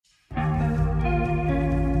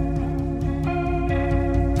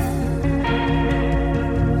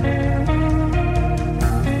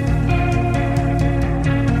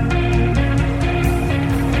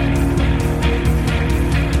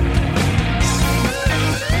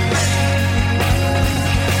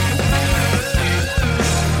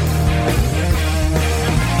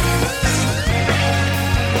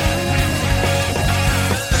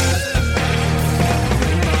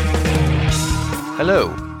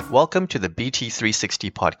Welcome to the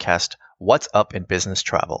BT360 podcast, What's Up in Business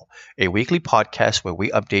Travel, a weekly podcast where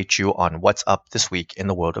we update you on what's up this week in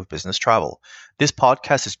the world of business travel. This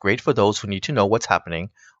podcast is great for those who need to know what's happening,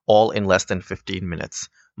 all in less than 15 minutes.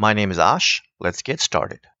 My name is Ash. Let's get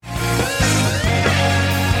started.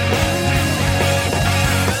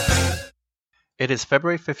 It is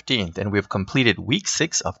February 15th, and we have completed week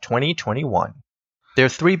 6 of 2021. There are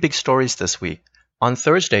 3 big stories this week. On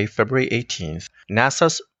Thursday, February 18th,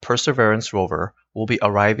 NASA's Perseverance rover will be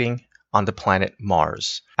arriving on the planet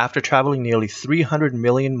Mars. After traveling nearly 300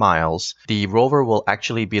 million miles, the rover will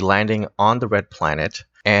actually be landing on the red planet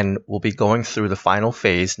and will be going through the final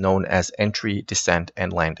phase known as entry, descent,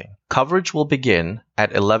 and landing. Coverage will begin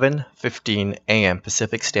at 11:15 a.m.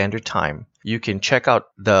 Pacific Standard Time. You can check out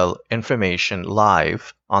the information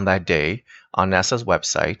live on that day on NASA's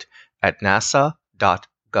website at nasa.gov/live.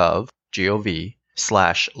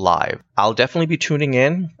 I'll definitely be tuning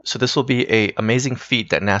in, so this will be an amazing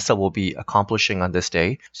feat that NASA will be accomplishing on this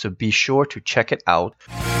day, so be sure to check it out.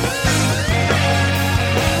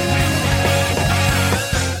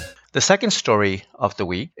 The second story of the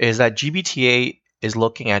week is that GBTA is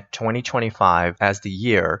looking at 2025 as the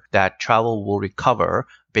year that travel will recover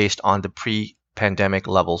based on the pre-pandemic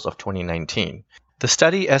levels of 2019. The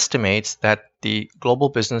study estimates that the global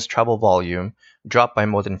business travel volume dropped by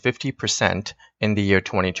more than 50% in the year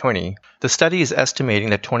 2020. The study is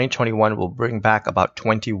estimating that 2021 will bring back about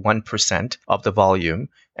 21% of the volume,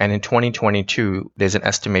 and in 2022, there's an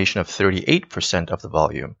estimation of 38% of the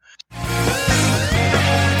volume.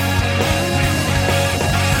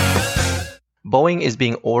 Boeing is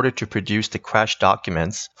being ordered to produce the crash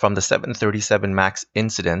documents from the 737 MAX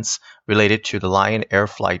incidents related to the Lion Air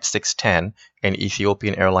Flight 610 and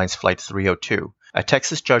Ethiopian Airlines Flight 302. A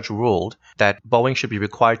Texas judge ruled that Boeing should be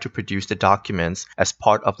required to produce the documents as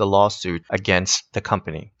part of the lawsuit against the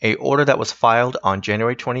company. An order that was filed on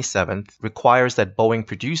January 27th requires that Boeing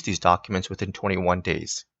produce these documents within 21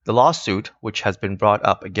 days. The lawsuit, which has been brought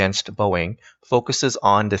up against Boeing, focuses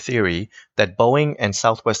on the theory that Boeing and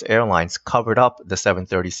Southwest Airlines covered up the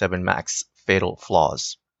 737 MAX fatal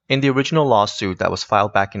flaws. In the original lawsuit that was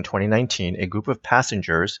filed back in 2019, a group of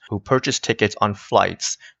passengers who purchased tickets on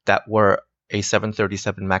flights that were a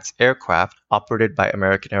 737 MAX aircraft operated by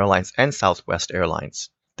American Airlines and Southwest Airlines.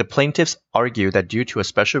 The plaintiffs argue that due to a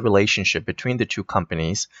special relationship between the two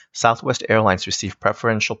companies, Southwest Airlines received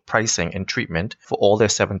preferential pricing and treatment for all their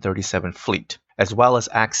 737 fleet, as well as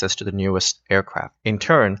access to the newest aircraft. In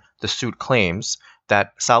turn, the suit claims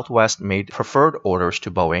that Southwest made preferred orders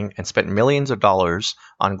to Boeing and spent millions of dollars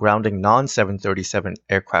on grounding non-737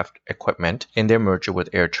 aircraft equipment in their merger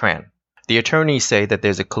with AirTran. The attorneys say that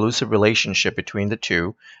there's a collusive relationship between the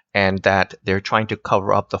two and that they're trying to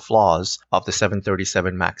cover up the flaws of the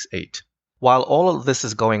 737 MAX 8. While all of this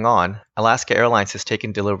is going on, Alaska Airlines has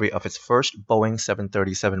taken delivery of its first Boeing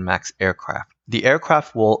 737 MAX aircraft. The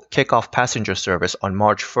aircraft will kick off passenger service on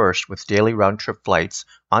March 1st with daily round-trip flights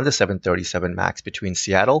on the 737 MAX between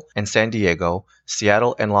Seattle and San Diego,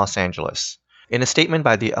 Seattle and Los Angeles. In a statement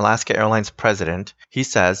by the Alaska Airlines president, he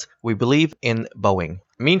says, "We believe in Boeing."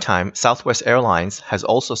 Meantime, Southwest Airlines has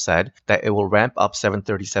also said that it will ramp up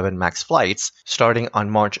 737 MAX flights starting on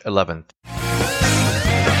March 11th.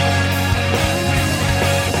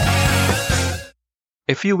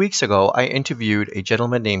 A few weeks ago, I interviewed a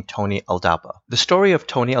gentleman named Tony Aldapa. The story of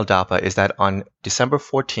Tony Aldapa is that on December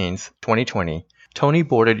 14th, 2020, Tony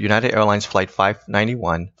boarded United Airlines Flight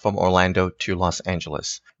 591 from Orlando to Los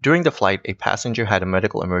Angeles. During the flight, a passenger had a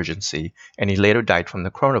medical emergency, and he later died from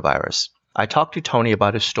the coronavirus. I talked to Tony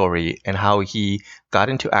about his story and how he got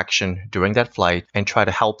into action during that flight and tried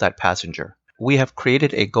to help that passenger. We have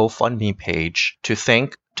created a GoFundMe page to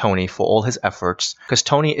thank Tony for all his efforts, because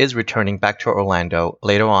Tony is returning back to Orlando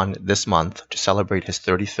later on this month to celebrate his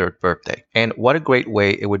 33rd birthday. And what a great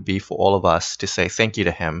way it would be for all of us to say thank you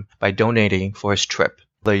to him by donating for his trip.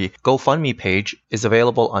 The GoFundMe page is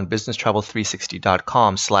available on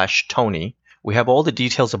businesstravel360.com/Tony. We have all the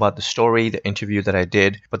details about the story, the interview that I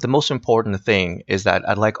did, but the most important thing is that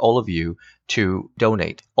I'd like all of you to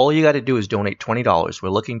donate. All you got to do is donate $20. We're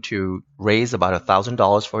looking to raise about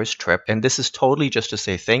 $1,000 for his trip, and this is totally just to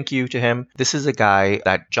say thank you to him. This is a guy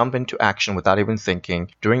that jumped into action without even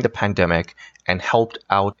thinking during the pandemic and helped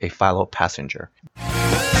out a fellow passenger.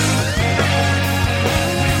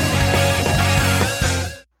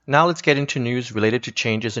 Now let's get into news related to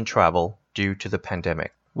changes in travel due to the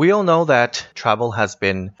pandemic. We all know that travel has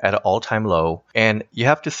been at an all-time low, and you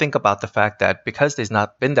have to think about the fact that because there's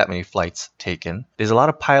not been that many flights taken, there's a lot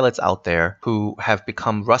of pilots out there who have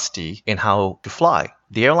become rusty in how to fly.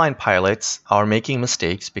 The airline pilots are making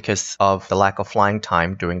mistakes because of the lack of flying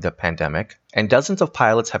time during the pandemic, and dozens of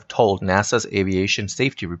pilots have told NASA's Aviation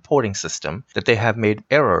Safety Reporting System that they have made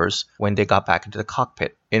errors when they got back into the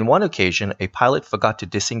cockpit. In one occasion, a pilot forgot to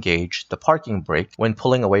disengage the parking brake when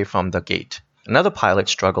pulling away from the gate. Another pilot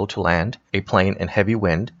struggled to land a plane in heavy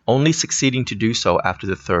wind, only succeeding to do so after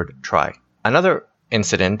the third try. Another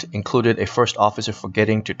incident included a first officer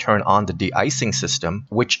forgetting to turn on the de-icing system,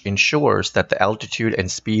 which ensures that the altitude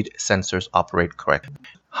and speed sensors operate correctly.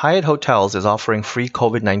 Hyatt Hotels is offering free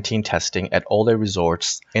COVID-19 testing at all their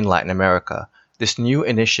resorts in Latin America. This new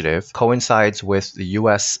initiative coincides with the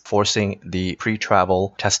U.S. forcing the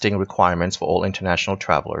pre-travel testing requirements for all international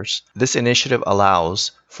travelers. This initiative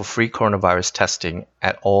allows for free coronavirus testing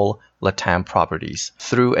at all LATAM properties.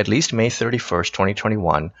 Through at least May 31st,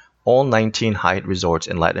 2021, all 19 Hyatt resorts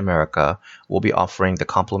in Latin America will be offering the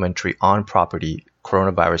complimentary on-property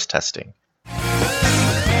coronavirus testing.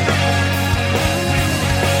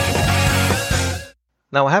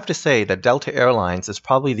 Now, I have to say that Delta Airlines is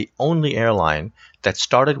probably the only airline that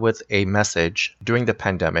started with a message during the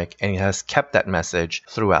pandemic and has kept that message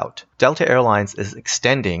throughout. Delta Airlines is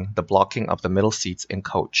extending the blocking of the middle seats in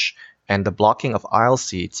coach and the blocking of aisle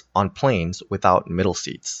seats on planes without middle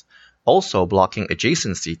seats. Also blocking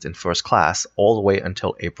adjacent seats in first class all the way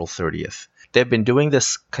until April 30th. They've been doing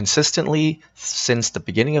this consistently since the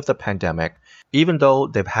beginning of the pandemic. Even though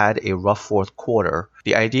they've had a rough fourth quarter,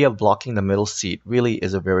 the idea of blocking the middle seat really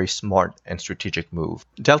is a very smart and strategic move.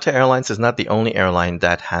 Delta Airlines is not the only airline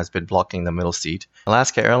that has been blocking the middle seat.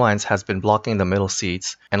 Alaska Airlines has been blocking the middle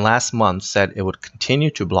seats and last month said it would continue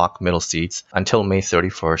to block middle seats until May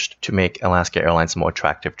 31st to make Alaska Airlines more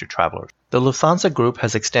attractive to travelers. The Lufthansa Group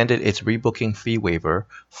has extended its rebooking fee waiver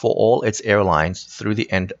for all its airlines through the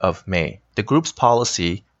end of May. The group's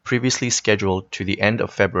policy, previously scheduled to the end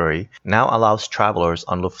of February, now allows travelers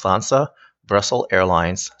on Lufthansa, Brussels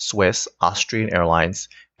Airlines, Swiss, Austrian Airlines,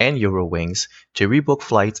 and Eurowings to rebook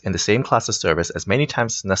flights in the same class of service as many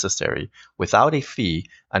times as necessary without a fee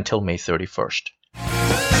until May 31st.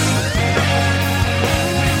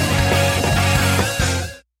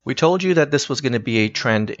 We told you that this was going to be a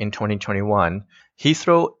trend in 2021.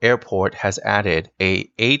 Heathrow Airport has added a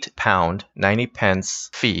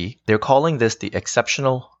 £8.90 fee. They're calling this the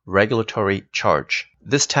exceptional regulatory charge.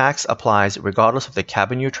 This tax applies regardless of the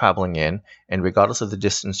cabin you're traveling in and regardless of the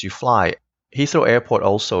distance you fly. Heathrow Airport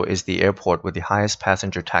also is the airport with the highest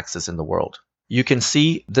passenger taxes in the world. You can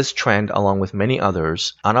see this trend along with many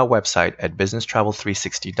others on our website at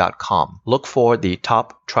businesstravel360.com. Look for the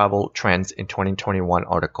top travel trends in 2021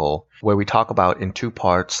 article where we talk about in two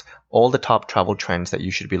parts all the top travel trends that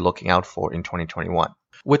you should be looking out for in 2021.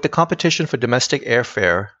 With the competition for domestic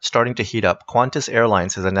airfare starting to heat up, Qantas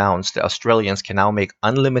Airlines has announced that Australians can now make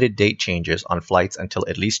unlimited date changes on flights until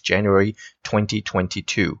at least January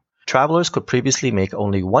 2022. Travelers could previously make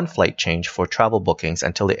only one flight change for travel bookings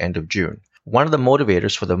until the end of June. One of the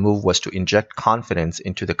motivators for the move was to inject confidence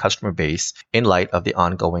into the customer base in light of the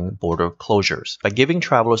ongoing border closures. By giving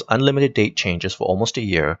travelers unlimited date changes for almost a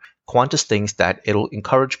year, Qantas thinks that it'll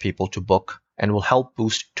encourage people to book and will help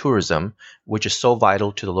boost tourism, which is so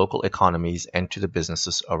vital to the local economies and to the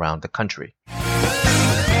businesses around the country.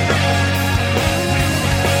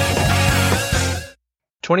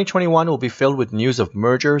 2021 will be filled with news of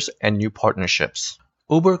mergers and new partnerships.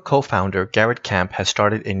 Uber co-founder Garrett Camp has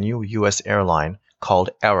started a new U.S. airline called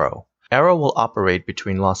Aero. Aero will operate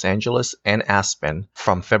between Los Angeles and Aspen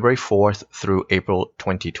from February 4th through April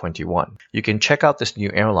 2021. You can check out this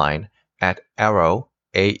new airline at aero.com.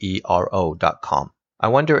 I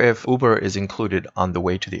wonder if Uber is included on the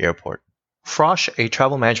way to the airport. Frosh, a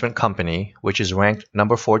travel management company, which is ranked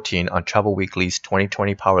number 14 on Travel Weekly's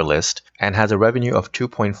 2020 Power List and has a revenue of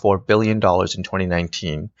 $2.4 billion in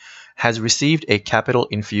 2019, has received a capital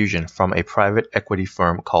infusion from a private equity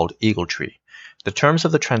firm called EagleTree. The terms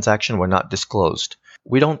of the transaction were not disclosed.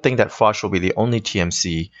 We don't think that Frosh will be the only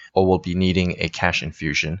TMC or will be needing a cash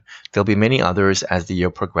infusion. There'll be many others as the year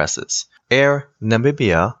progresses. Air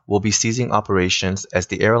Namibia will be ceasing operations as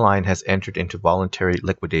the airline has entered into voluntary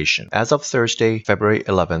liquidation. As of Thursday, February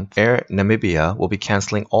 11th, Air Namibia will be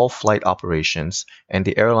canceling all flight operations and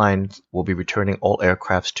the airline will be returning all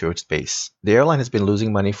aircrafts to its base. The airline has been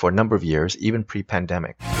losing money for a number of years, even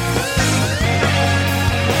pre-pandemic.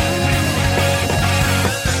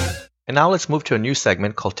 And now let's move to a new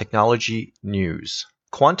segment called Technology News.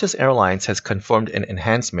 Qantas Airlines has confirmed an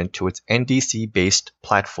enhancement to its NDC-based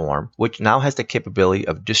platform, which now has the capability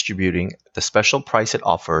of distributing the special price it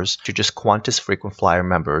offers to just Qantas frequent flyer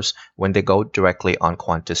members when they go directly on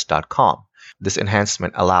Qantas.com. This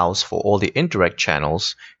enhancement allows for all the indirect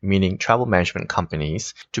channels, meaning travel management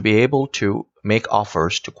companies, to be able to make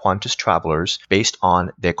offers to Qantas travelers based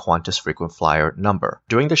on their Qantas frequent flyer number.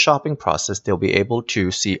 During the shopping process, they'll be able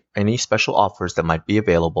to see any special offers that might be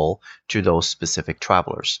available to those specific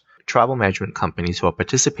travelers. Travel management companies who are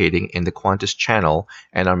participating in the Qantas channel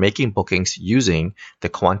and are making bookings using the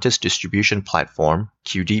Qantas distribution platform,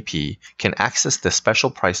 QDP, can access the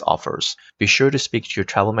special price offers. Be sure to speak to your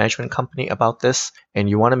travel management company about this, and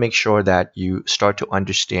you want to make sure that you start to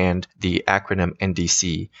understand the acronym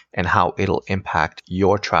NDC and how it'll impact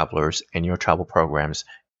your travelers and your travel programs.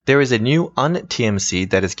 There is a new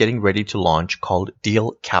un-TMC that is getting ready to launch called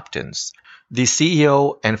Deal Captains. The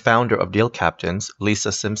CEO and founder of Deal Captains,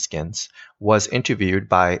 Lisa Simpkins, was interviewed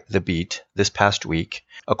by The Beat this past week.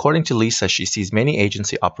 According to Lisa, she sees many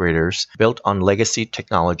agency operators built on legacy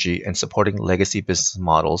technology and supporting legacy business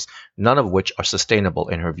models, none of which are sustainable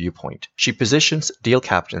in her viewpoint. She positions Deal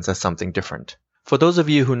Captains as something different. For those of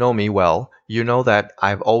you who know me well, you know that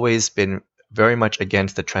I've always been very much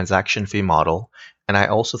against the transaction fee model. And I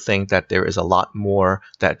also think that there is a lot more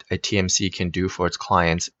that a TMC can do for its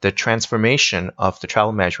clients. The transformation of the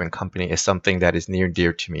travel management company is something that is near and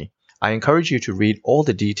dear to me. I encourage you to read all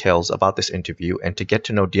the details about this interview and to get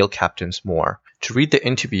to know Deal Captains more. To read the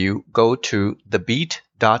interview, go to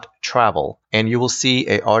thebeat.travel and you will see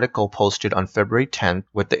an article posted on February 10th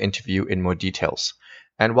with the interview in more details.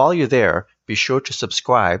 And while you're there, be sure to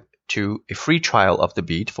subscribe to a free trial of The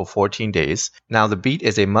Beat for 14 days. Now, The Beat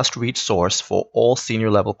is a must-read source for all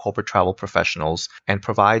senior-level corporate travel professionals and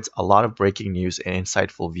provides a lot of breaking news and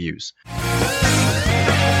insightful views.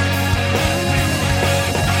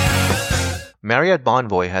 Marriott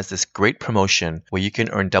Bonvoy has this great promotion where you can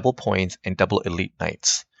earn double points and double elite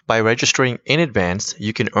nights. By registering in advance,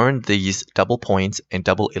 you can earn these double points and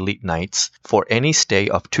double elite nights for any stay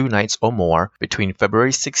of 2 nights or more between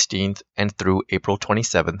February 16th and through April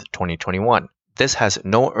 27th, 2021. This has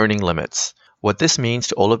no earning limits. What this means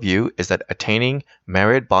to all of you is that attaining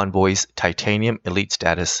Marriott Bonvoy's Titanium Elite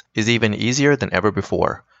status is even easier than ever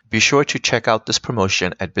before. Be sure to check out this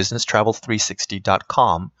promotion at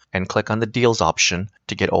businesstravel360.com and click on the deals option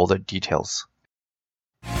to get all the details.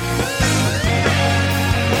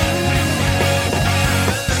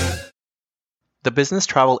 The business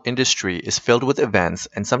travel industry is filled with events,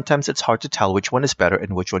 and sometimes it's hard to tell which one is better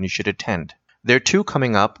and which one you should attend. There are 2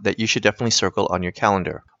 coming up that you should definitely circle on your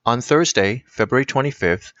calendar. On Thursday, February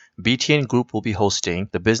 25th, BTN Group will be hosting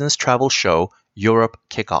the business travel show Europe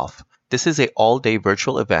Kickoff. This is an all-day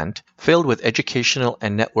virtual event filled with educational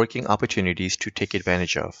and networking opportunities to take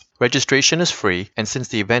advantage of. Registration is free, and since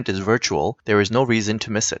the event is virtual, there is no reason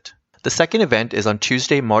to miss it. The second event is on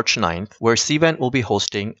Tuesday, March 9th, where Cvent will be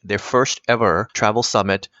hosting their first ever travel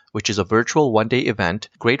summit, which is a virtual one-day event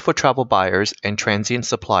great for travel buyers and transient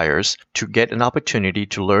suppliers to get an opportunity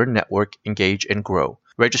to learn, network, engage, and grow.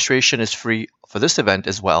 Registration is free for this event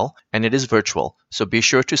as well, and it is virtual, so be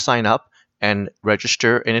sure to sign up and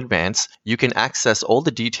register in advance. You can access all the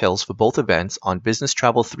details for both events on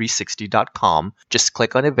businesstravel360.com. Just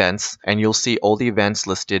click on events and you'll see all the events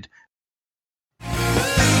listed.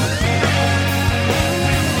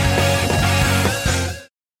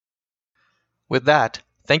 With that,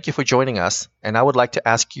 thank you for joining us, and I would like to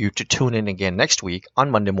ask you to tune in again next week on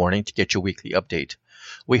Monday morning to get your weekly update.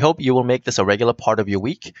 We hope you will make this a regular part of your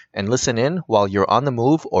week and listen in while you're on the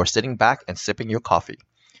move or sitting back and sipping your coffee.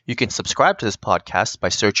 You can subscribe to this podcast by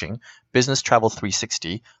searching Business Travel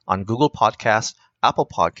 360 on Google Podcasts, Apple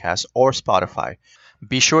Podcasts, or Spotify.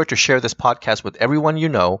 Be sure to share this podcast with everyone you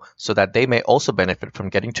know so that they may also benefit from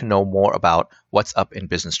getting to know more about what's up in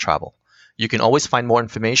business travel. You can always find more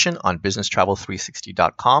information on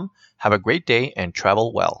businesstravel360.com. Have a great day and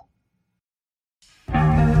travel well.